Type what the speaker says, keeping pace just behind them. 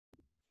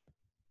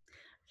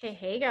Okay,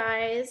 hey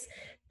guys,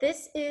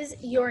 this is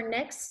your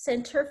next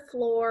center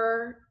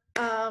floor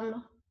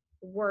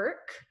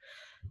work.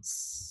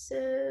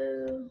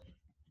 So,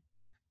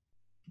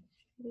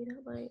 maybe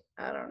that light,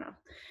 I don't know.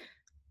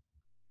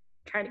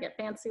 Trying to get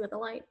fancy with the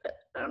light, but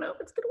I don't know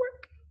if it's gonna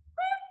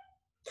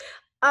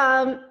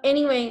work.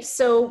 Anyway,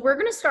 so we're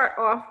gonna start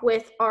off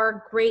with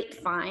our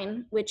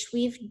grapevine, which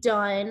we've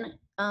done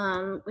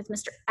with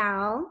Mr.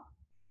 Al.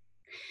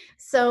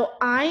 So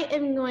I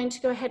am going to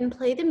go ahead and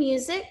play the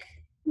music.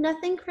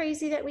 Nothing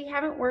crazy that we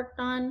haven't worked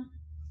on.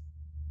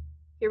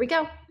 Here we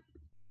go.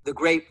 The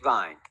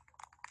grapevine.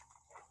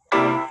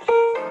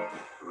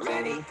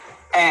 Ready?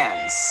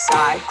 And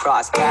side,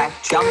 cross, back,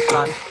 jump,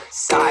 front.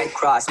 Side,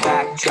 cross,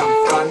 back,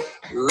 jump, front.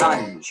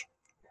 Lunge.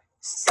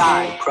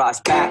 Side,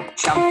 cross, back,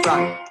 jump,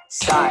 front.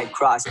 Side,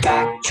 cross,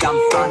 back, jump,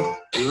 front.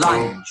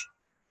 Lunge.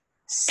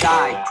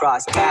 Side,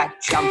 cross,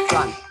 back, jump,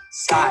 front.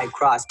 Side,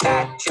 cross,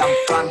 back, jump,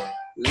 front.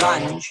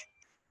 Lunge.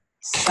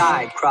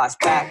 Side, cross,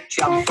 back,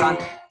 jump,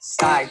 front.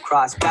 Side,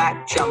 cross,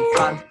 back, jump,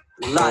 front.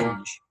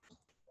 Lunge.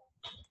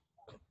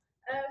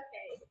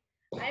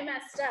 Okay, I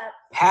messed up.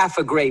 Half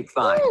a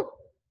grapevine. Ooh.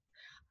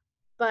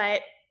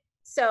 But,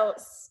 so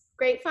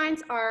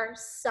grapevines are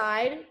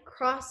side,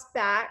 cross,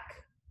 back,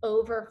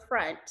 over,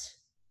 front,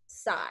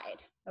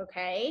 side,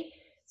 okay?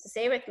 So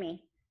say it with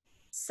me.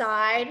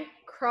 Side,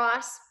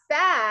 cross,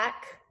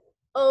 back,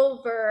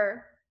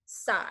 over,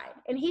 side.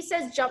 And he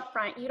says jump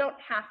front. You don't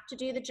have to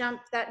do the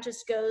jump. That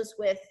just goes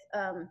with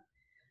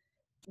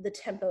the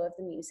tempo of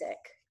the music.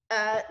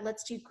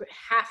 Let's do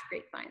half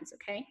grapevines,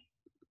 okay?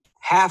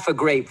 Half a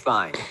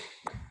grapevine.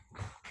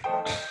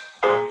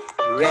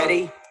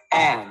 Ready?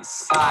 And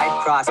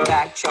side, cross,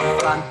 back,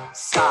 jump, front,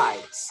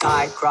 side.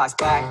 Side, cross,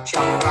 back,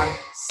 jump, front,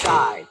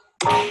 side.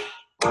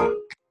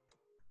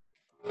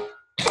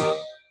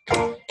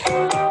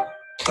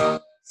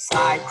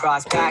 Side,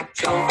 cross, back,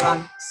 jump,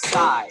 front,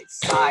 side.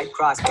 Side,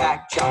 cross,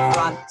 back, jump,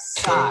 front,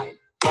 side.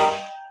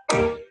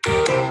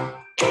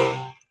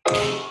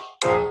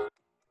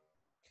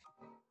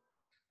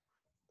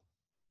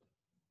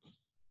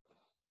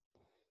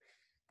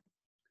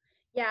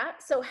 Yeah,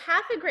 so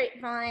half a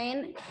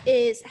grapevine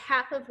is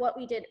half of what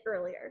we did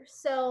earlier.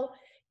 So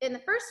in the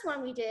first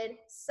one we did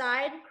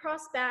side,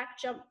 cross, back,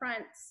 jump,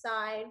 front,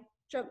 side,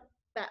 jump,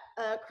 back,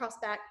 cross,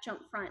 back,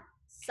 jump, front,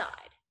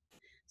 side.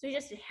 So we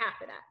just did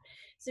half of that.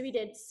 So we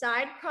did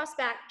side, cross,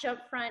 back,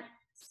 jump, front,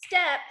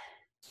 step,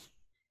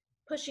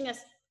 pushing us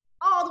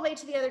all the way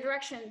to the other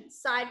direction.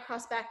 Side,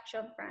 cross, back,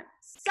 jump, front,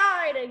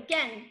 side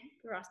again,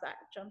 cross, back,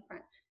 jump,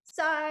 front,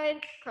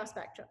 side, cross,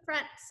 back, jump,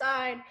 front,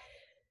 side.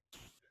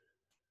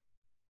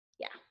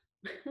 Yeah.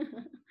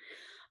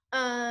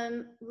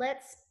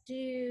 Let's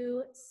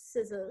do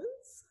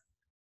scissors.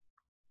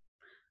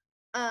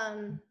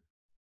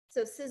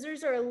 So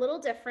scissors are a little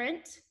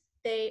different.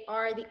 They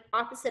are the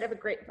opposite of a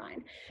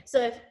grapevine. So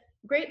if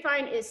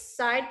grapevine is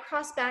side,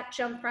 cross, back,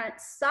 jump, front,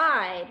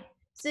 side,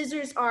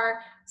 scissors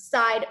are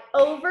side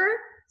over,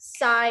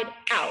 side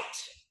out,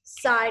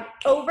 side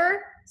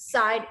over,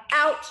 side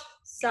out,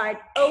 side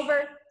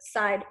over,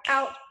 side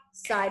out,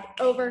 side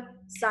over,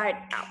 side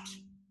out.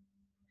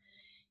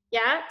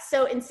 Yeah,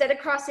 so instead of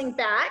crossing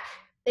back,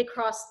 they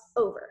cross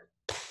over.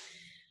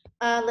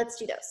 Let's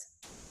do those.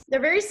 They're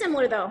very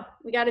similar though.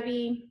 You gotta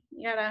be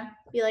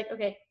like,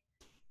 okay,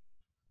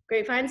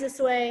 grapevine's this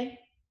way,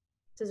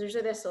 scissors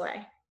are this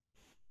way.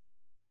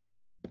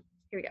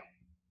 Here we go.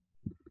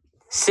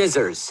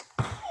 Scissors.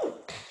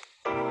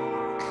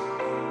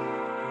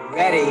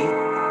 Ready,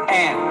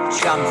 and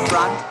jump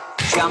front,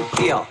 jump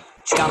heel,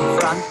 jump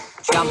front,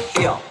 jump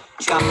heel,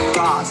 jump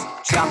cross,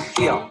 jump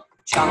heel,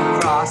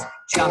 jump cross,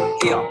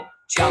 jump heel,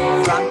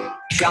 jump front,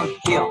 jump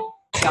heel,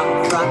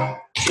 jump front,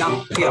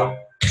 jump heel,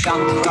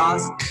 jump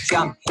cross,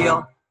 jump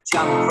heel,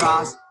 jump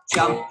cross,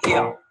 jump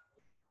heel.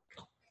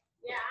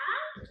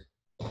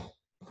 Yeah.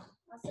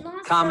 Awesome.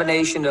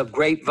 Combination of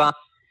grapevine.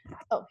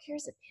 Oh,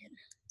 here's a pin.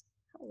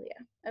 Oh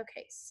yeah.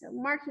 Okay, so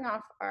marking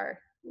off our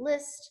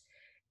list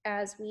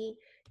as we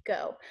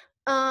go.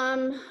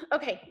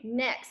 Okay,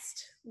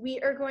 next we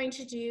are going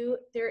to do,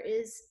 there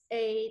is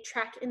a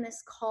track in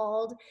this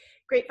called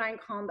Grapevine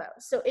Combo.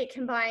 So it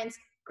combines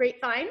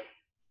grapevine,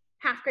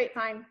 half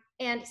grapevine,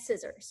 and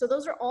scissor. So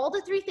those are all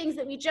the three things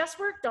that we just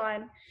worked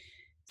on.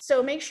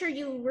 So make sure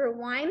you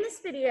rewind this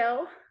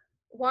video,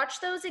 watch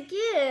those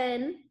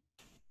again,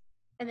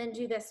 and then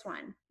do this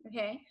one,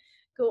 okay?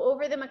 Go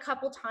over them a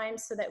couple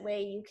times so that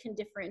way you can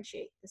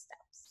differentiate the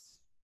steps.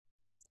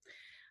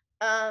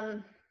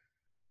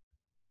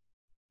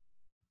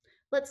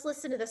 Let's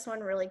listen to this one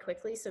really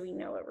quickly so we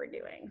know what we're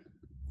doing.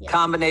 Yeah.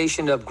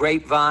 Combination of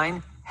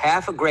grapevine,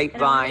 half a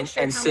grapevine,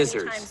 and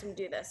scissors. How many times we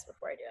do this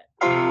before I do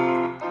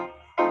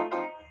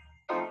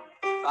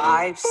it?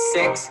 5,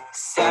 6,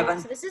 7,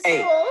 so this is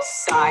 8. full.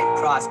 Side,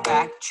 cross,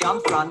 back,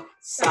 jump, front.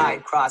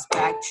 Side, cross,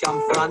 back,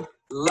 jump, front.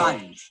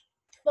 Lunge.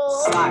 Full.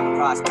 Side,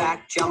 cross,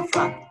 back, jump,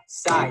 front.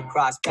 Side,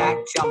 cross, back,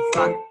 jump,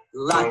 front.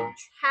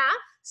 Lunge. Half.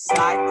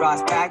 Side,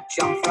 cross, back,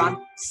 jump, front,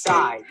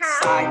 side.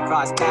 Side,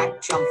 cross,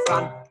 back, jump,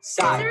 front,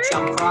 side.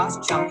 Jump, cross,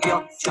 jump,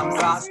 heel, jump,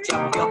 cross,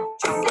 jump, heel,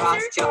 jump,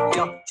 cross, jump,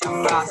 heel,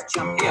 jump, cross,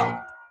 jump, heel.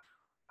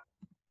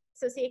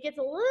 So see, it gets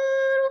a little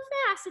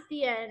fast at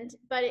the end,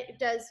 but it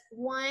does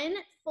one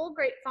full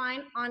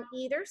grapevine on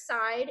either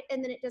side,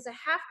 and then it does a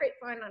half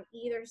grapevine on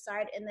either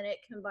side, and then it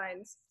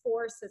combines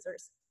 4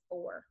 scissors,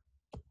 4.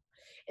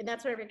 And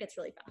that's whenever it gets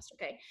really fast,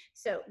 okay?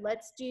 So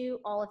let's do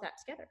all of that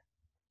together.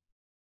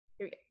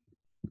 Here we go.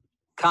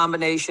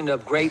 Combination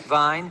of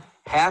grapevine,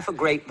 half a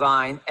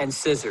grapevine, and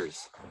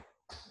scissors.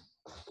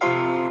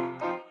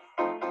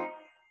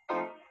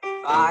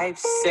 5,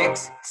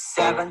 6,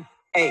 7,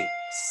 8.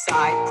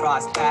 Side,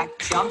 cross, back,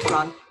 jump,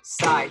 front.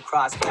 Side,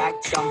 cross, back,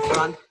 jump,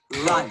 front.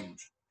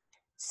 Lunge.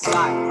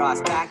 Side,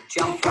 cross, back,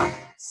 jump, front.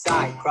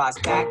 Side, cross,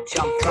 back,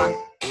 jump, front.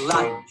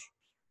 Lunge.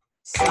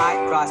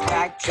 Side, cross,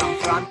 back, jump,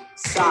 front.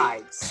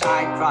 Side,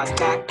 side, cross,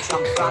 back,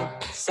 jump,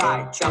 front.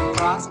 Side, jump,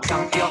 cross,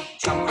 jump, heel,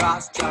 jump,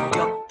 cross, jump,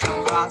 heel,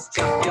 jump, cross,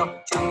 jump,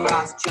 heel, jump,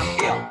 cross,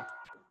 jump, heel.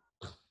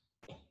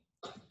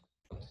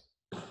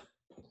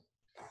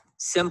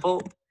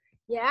 Simple.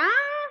 Yeah,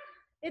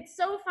 it's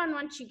so fun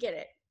once you get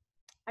it.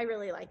 I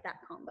really like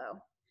that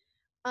combo.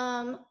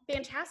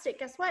 Fantastic.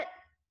 Guess what?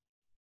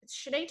 It's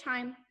Shanae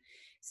time.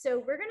 So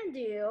we're gonna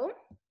do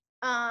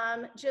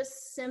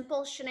just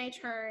simple Shanae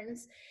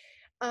turns.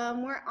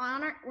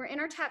 We're in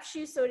our tap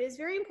shoes, so it is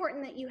very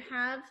important that you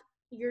have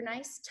your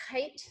nice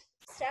tight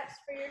steps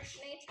for your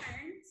Shanae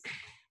turns.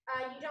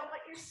 You don't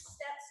want your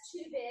steps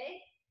too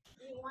big.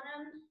 You want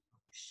them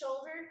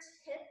shoulder to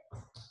hip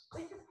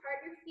width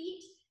apart your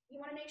feet. You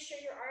want to make sure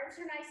your arms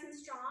are nice and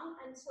strong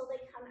until they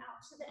come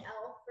out to the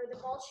L for the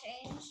ball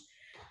change.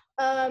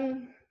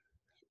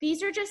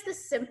 These are just the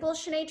simple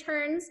Shanae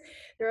turns.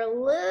 They're a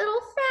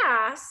little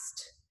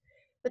fast,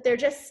 but they're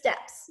just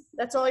steps.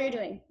 That's all you're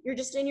doing. You're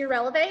just in your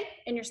releve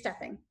and you're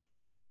stepping.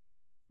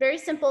 Very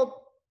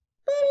simple,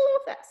 but a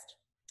little fast.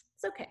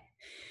 It's okay.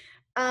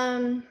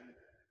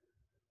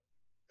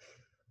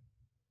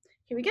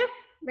 Here we go.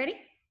 Ready?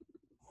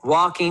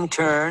 Walking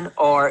turn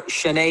or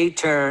Shanae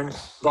turn,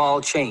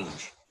 ball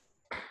change.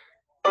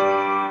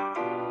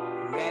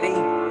 Ready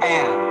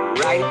and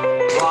right,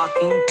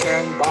 walking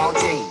turn, ball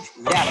change.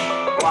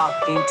 Left,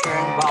 walking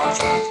turn, ball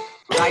change.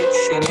 Right,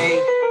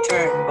 Shanae,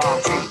 turn, ball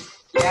change.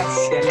 Left,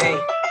 Shanae,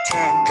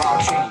 turn, ball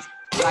change.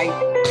 Right,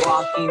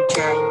 walking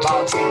turn,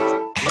 ball change.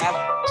 Left,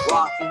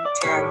 walking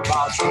turn,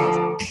 ball change.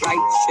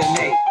 Right,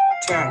 Shanae,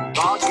 turn,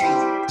 ball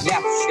change.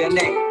 Left,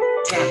 Shanae,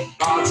 turn,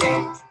 ball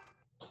change.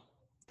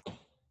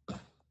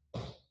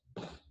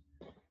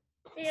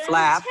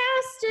 Flap,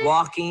 Fantastic.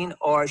 walking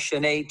or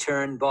Shanae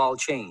turn, ball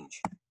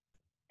change.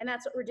 And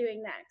that's what we're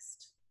doing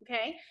next,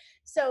 okay?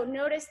 So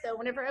notice though,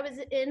 whenever I was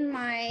in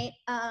my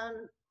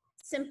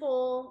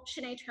simple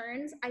Shanae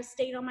turns, I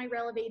stayed on my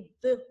releve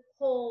the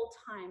whole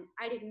time.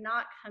 I did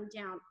not come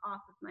down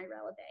off of my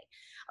releve.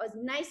 I was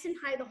nice and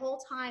high the whole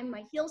time.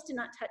 My heels did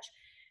not touch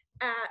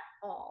at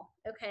all,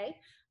 okay?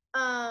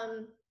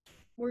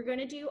 We're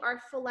gonna do our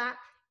flap,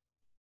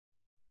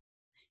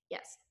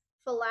 yes,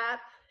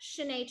 flap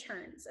Shanae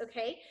turns,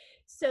 okay?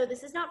 So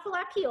this is not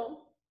flap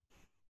heel.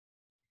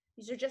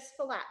 These are just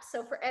flaps.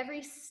 So for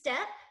every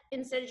step,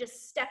 instead of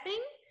just stepping,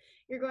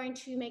 you're going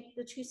to make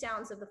the 2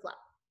 sounds of the flap.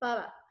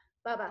 Ba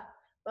ba ba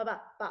ba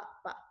ba ba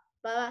ba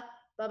ba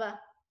ba ba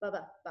ba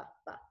ba ba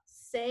ba.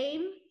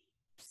 Same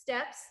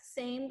steps,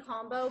 same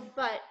combo,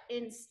 but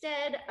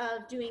instead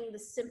of doing the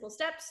simple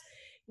steps,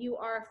 you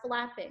are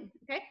flapping.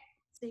 Okay?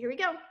 So here we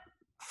go.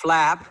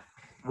 Flap,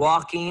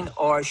 walking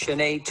or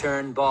Shanae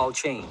turn, ball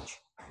change.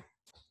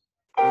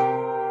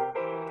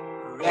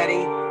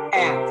 Ready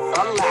and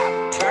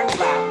flap, turn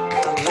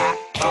flap, flap,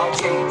 ball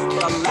change,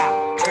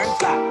 flap, turn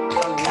flap,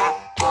 flap,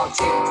 ball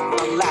change,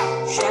 flap,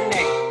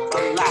 Shanae,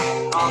 flap,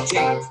 ball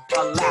change,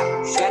 flap,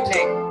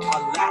 Shanae,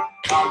 flap,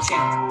 ball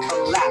change,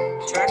 flap,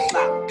 turn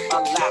flap,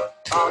 flap,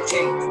 ball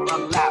change,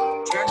 flap,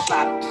 turn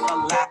flap,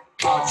 flap,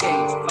 ball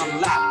change,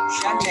 flap,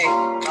 Shanae,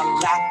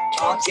 flap,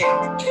 ball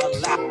change,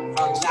 flap,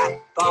 flap,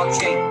 ball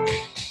change.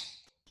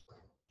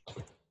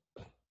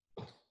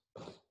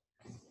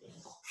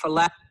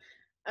 Flap.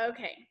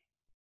 Okay.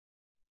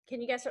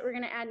 Can you guess what we're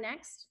going to add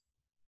next?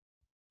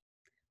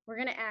 We're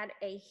going to add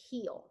a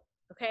heel.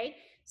 Okay?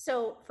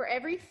 So for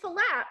every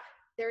flap,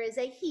 there is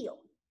a heel.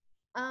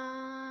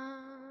 I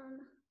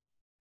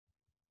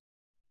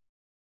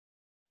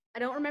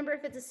don't remember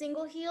if it's a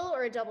single heel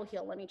or a double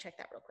heel. Let me check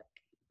that real quick.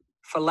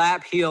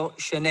 Flap, heel,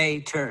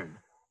 Shanae turn.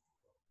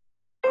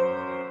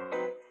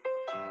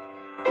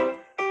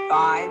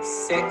 5,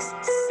 6,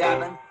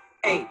 7,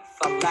 8.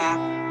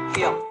 Flap,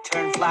 heel,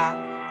 turn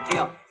flap,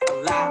 heel,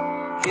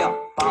 flap,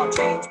 heel, ball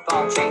change,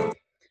 ball change.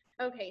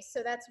 Okay,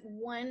 so that's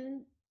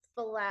one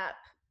flap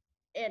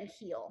and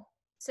heel.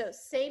 So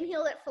same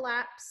heel that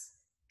flaps,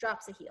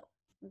 drops a heel.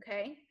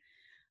 Okay.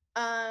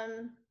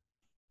 And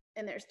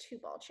there's 2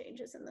 ball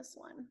changes in this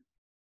one.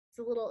 It's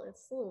a little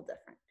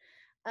different.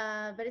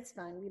 But it's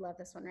fun. We love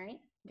this one, right?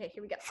 Okay,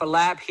 here we go.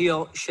 Flap,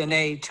 heel,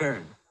 Shanae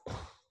turn.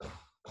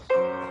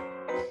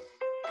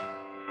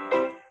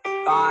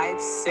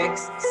 5,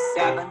 6,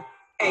 7,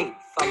 8.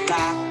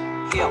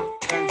 Flat, heel,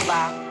 turn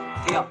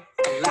flat, heel,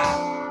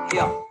 flat,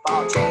 heel.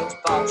 Ball change,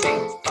 flat,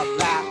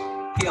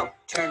 heel,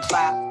 turn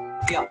flat,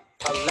 heel,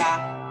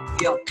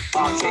 flat, heel.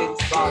 Ball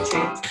change, flat,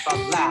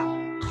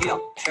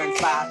 heel, turn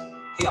flat,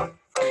 heel,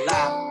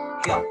 flat,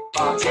 heel.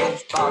 Ball change,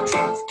 flat,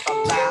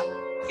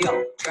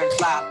 heel, turn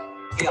flat,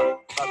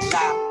 heel,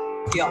 flat,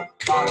 heel.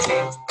 Ball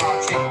change,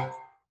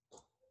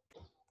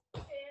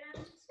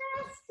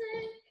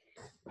 Fantastic.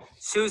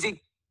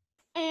 Susie.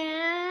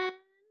 And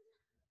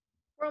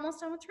we're almost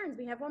done with turns.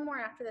 We have one more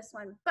after this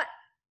one, but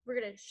we're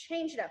going to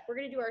change it up. We're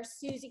going to do our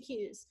Susie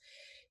Q's.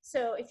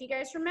 So if you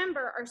guys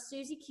remember, our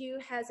Susie Q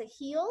has a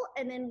heel,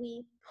 and then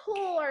we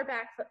pull our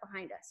back foot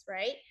behind us,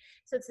 right?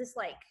 So it's this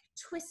like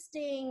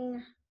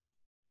twisting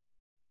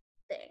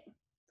thing.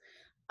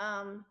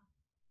 And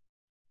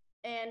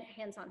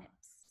hands on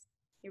hips.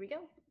 Here we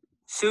go.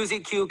 Susie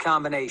Q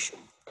combination.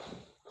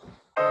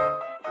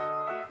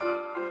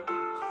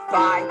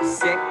 5,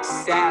 6,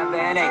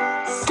 7,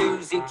 8.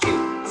 Susie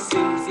Q,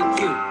 Susie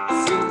Q,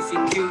 Susie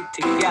Q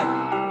together.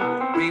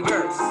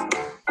 Reverse.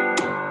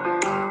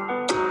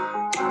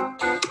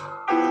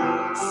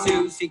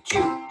 Susie Q,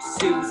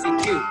 Susie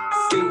Q,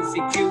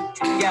 Susie Q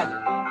together.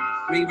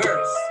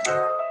 Reverse. I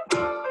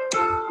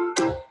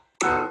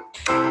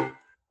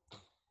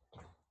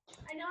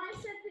know I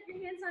said put your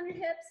hands on your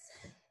hips.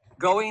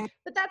 Going.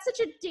 But that's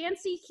such a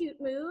dancey,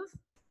 cute move.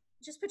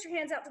 Just put your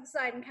hands out to the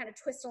side and kind of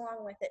twist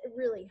along with it. It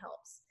really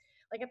helps.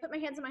 Like I put my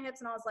hands on my hips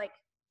and I was like,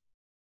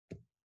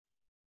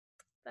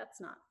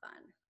 that's not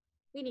fun.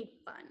 We need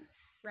fun,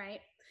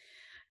 right?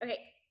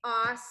 Okay,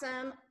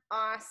 awesome,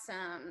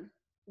 awesome.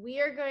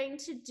 We are going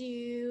to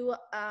do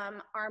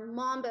our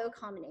mambo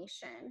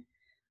combination,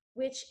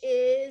 which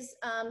is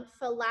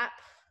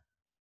flap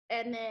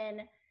and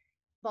then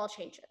ball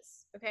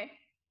changes, okay?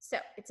 So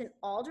it's in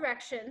all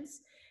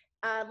directions.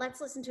 Let's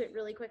listen to it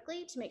really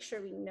quickly to make sure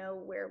we know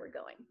where we're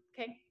going,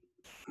 okay?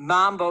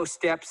 Mambo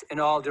steps in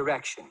all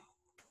direction.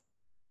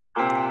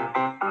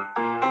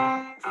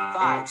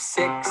 5,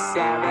 6,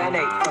 7,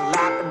 8.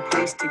 Flap and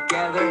place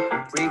together,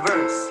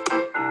 reverse.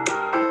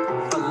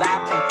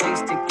 Flap and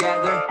place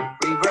together,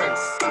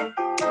 reverse.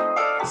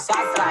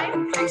 Side flap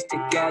and place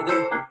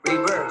together,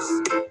 reverse.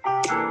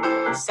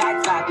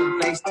 Side flap and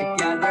place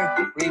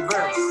together,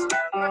 reverse.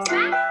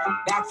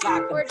 Back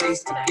flap and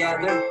place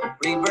together,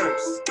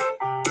 reverse.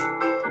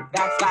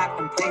 Back flap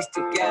and place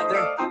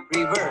together,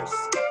 reverse.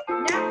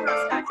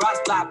 Cross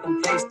flap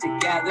and place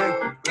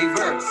together,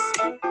 reverse.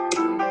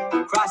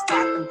 Cross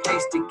flap and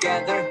place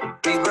together,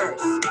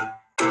 reverse.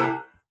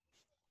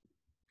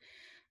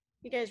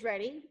 You guys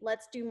ready?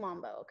 Let's do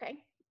mambo,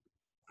 okay?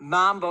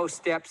 Mambo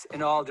steps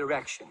in all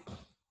direction.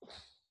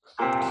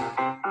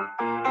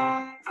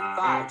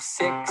 5, 6,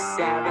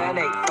 7,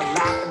 8.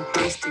 Flap and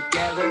place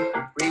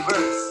together,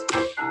 reverse.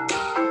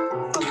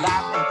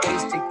 Flap and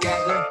place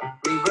together,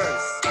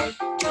 reverse.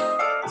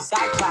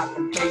 Side flap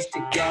and place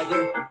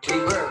together,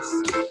 reverse.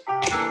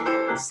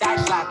 Side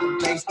flap and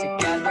place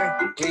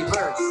together,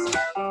 reverse.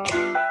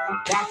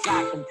 Back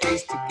flap and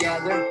place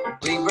together,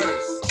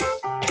 reverse.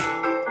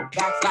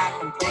 Back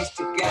flap and place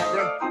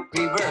together,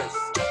 reverse.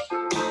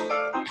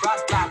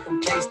 Cross flap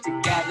and place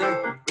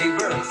together,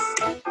 reverse.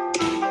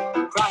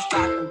 Cross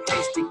flap and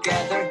place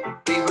together,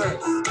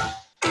 reverse.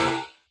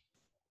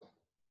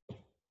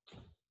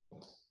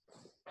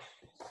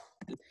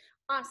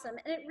 Awesome,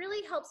 and it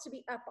really helps to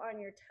be up on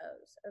your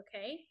toes,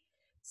 okay?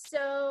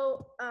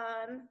 So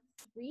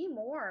 3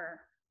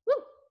 more.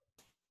 Woo!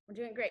 We're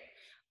doing great.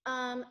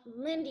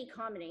 Lindy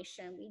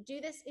combination. We do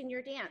this in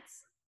your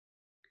dance.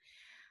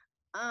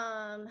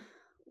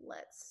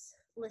 Let's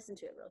listen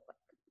to it real quick.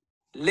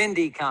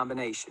 Lindy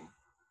combination.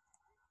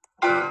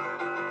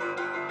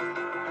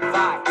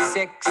 5,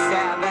 6,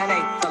 7,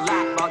 8.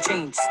 Flap ball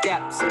change,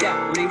 step,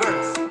 step,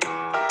 reverse.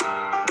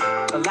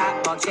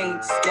 Flap ball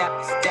change,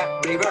 step,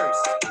 step,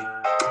 reverse.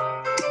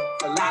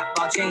 Flap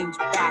ball change,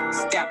 back,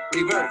 step,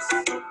 reverse.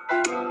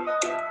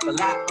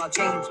 Flap ball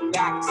change,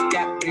 back,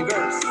 step,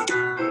 reverse.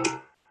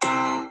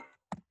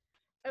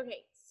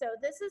 Okay, so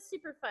this is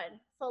super fun.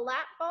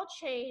 Flap ball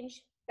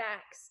change,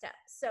 back step.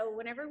 So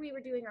whenever we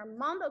were doing our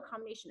mambo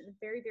combination at the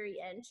very, very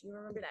end, you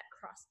remember that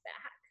cross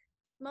back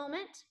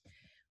moment?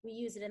 We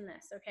use it in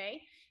this,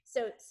 okay?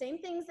 So same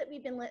things that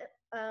we've been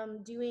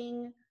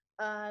doing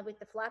with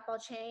the flat ball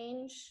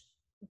change,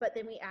 but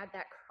then we add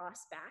that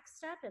cross back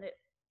step and it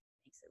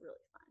makes it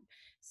really fun.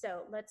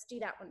 So let's do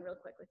that one real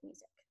quick with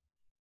music.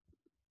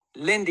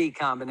 Lindy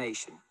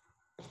combination.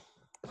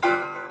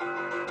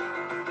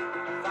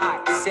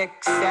 5,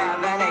 6,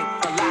 7,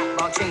 8. Flap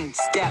ball change,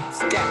 step,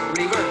 step,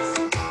 reverse.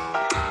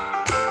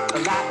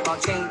 Flap ball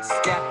change,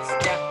 step,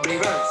 step,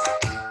 reverse.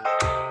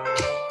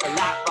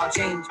 Flap ball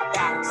change,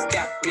 back,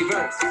 step,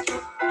 reverse.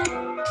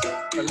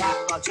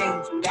 Flap ball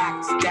change,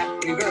 back,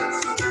 step,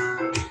 reverse.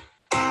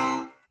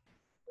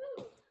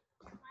 Woo,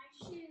 my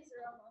shoes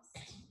are almost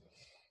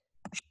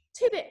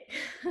too big.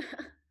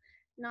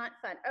 Not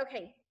fun.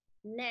 Okay,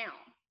 now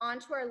on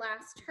to our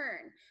last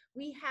turn.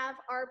 We have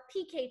our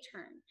PK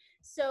turn.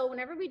 So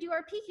whenever we do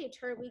our PK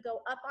turn, we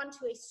go up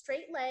onto a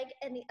straight leg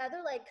and the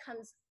other leg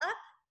comes up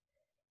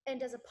and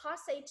does a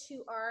passe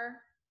to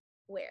our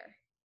where?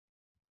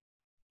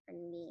 Our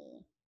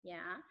knee,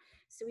 yeah?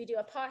 So we do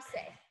a passe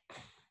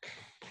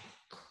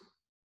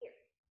here,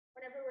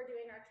 whenever we're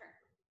doing our turn.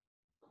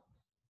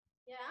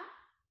 Yeah?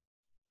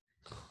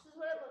 This is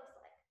what it looks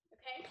like,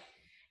 okay?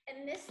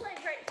 And this leg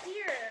right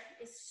here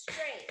is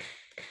straight.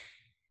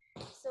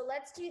 So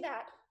let's do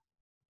that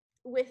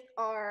with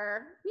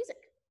our music.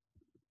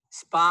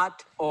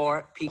 Spot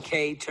or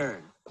PK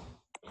turn.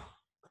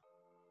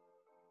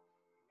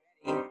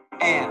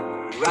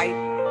 And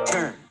right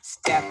turn,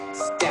 step,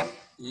 step,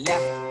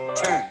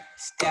 left turn,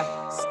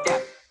 step,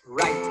 step,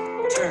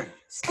 right turn,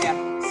 step,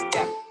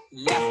 step,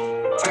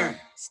 left turn,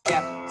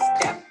 step,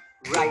 step,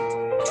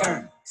 right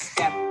turn,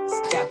 step,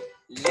 step,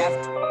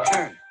 left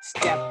turn,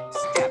 step,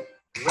 step,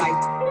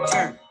 right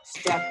turn,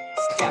 step,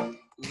 step,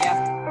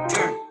 left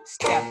turn,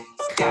 step,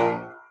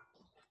 step.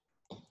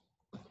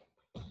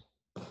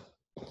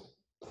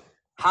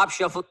 Hop,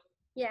 shuffle.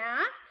 Yeah.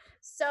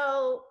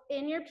 So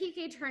in your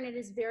PK turn, it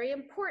is very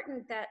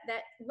important that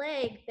that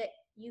leg that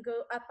you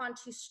go up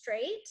onto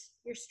straight,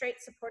 your straight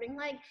supporting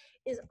leg,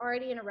 is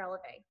already in a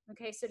releve.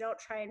 Okay, so don't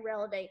try and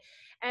releve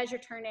as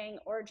you're turning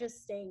or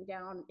just staying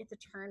down. It's a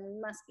turn. We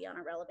must be on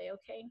a releve,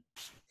 okay?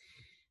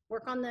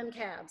 Work on them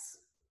calves.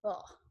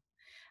 Oh.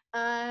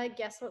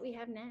 Guess what we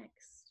have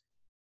next?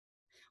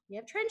 We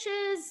have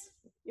trenches,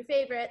 your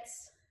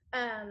favorites.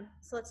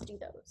 So let's do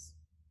those.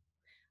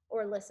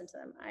 Or listen to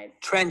them. I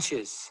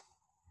Trenches.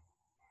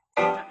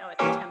 don't know what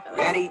the tempo is.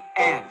 Ready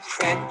and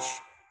trench.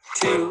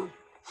 2,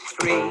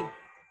 3,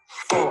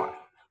 4.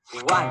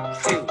 1,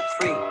 2,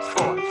 3,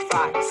 4,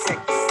 5,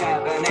 6,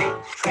 7,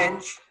 8.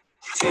 Trench.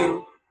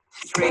 2,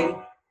 3,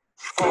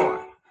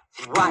 4.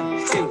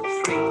 1, 2,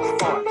 3,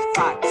 4,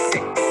 5,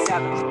 6,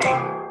 7, 8.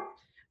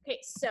 Okay,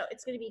 so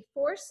it's going to be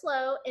 4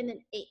 slow and then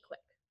 8 quick.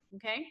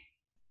 Okay,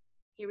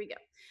 here we go.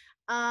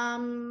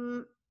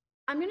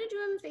 I'm going to do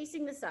them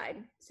facing the side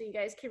so you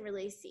guys can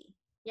really see.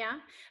 Yeah,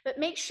 but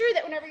make sure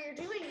that whenever you're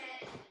doing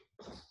it,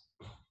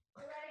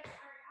 your legs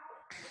are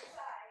out to the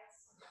sides.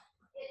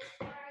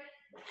 It's right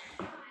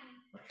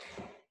behind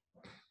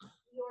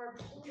your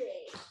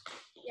booty.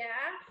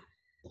 Yeah,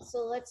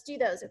 so let's do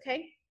those,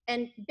 okay?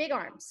 And big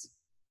arms.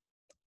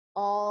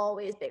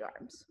 Always big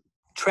arms.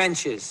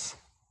 Trenches.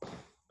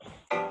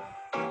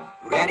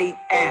 Ready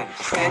and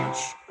trench.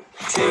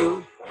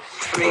 2,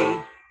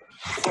 3,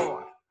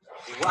 4.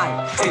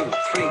 1, 2,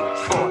 3,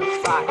 4,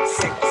 5,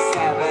 6,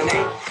 7,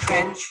 8.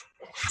 Trench.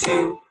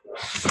 2,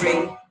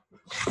 3,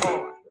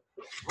 4.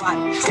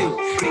 1, 2,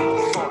 3,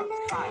 4,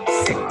 5,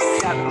 6,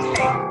 7,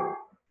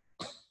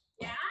 8.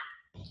 Yeah.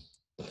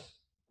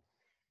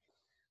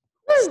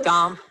 Woo.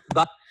 Stomp,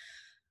 but.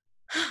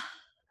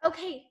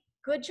 Okay,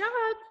 good job.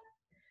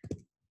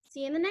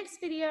 See you in the next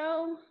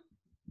video.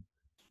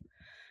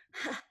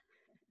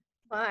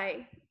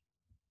 Bye.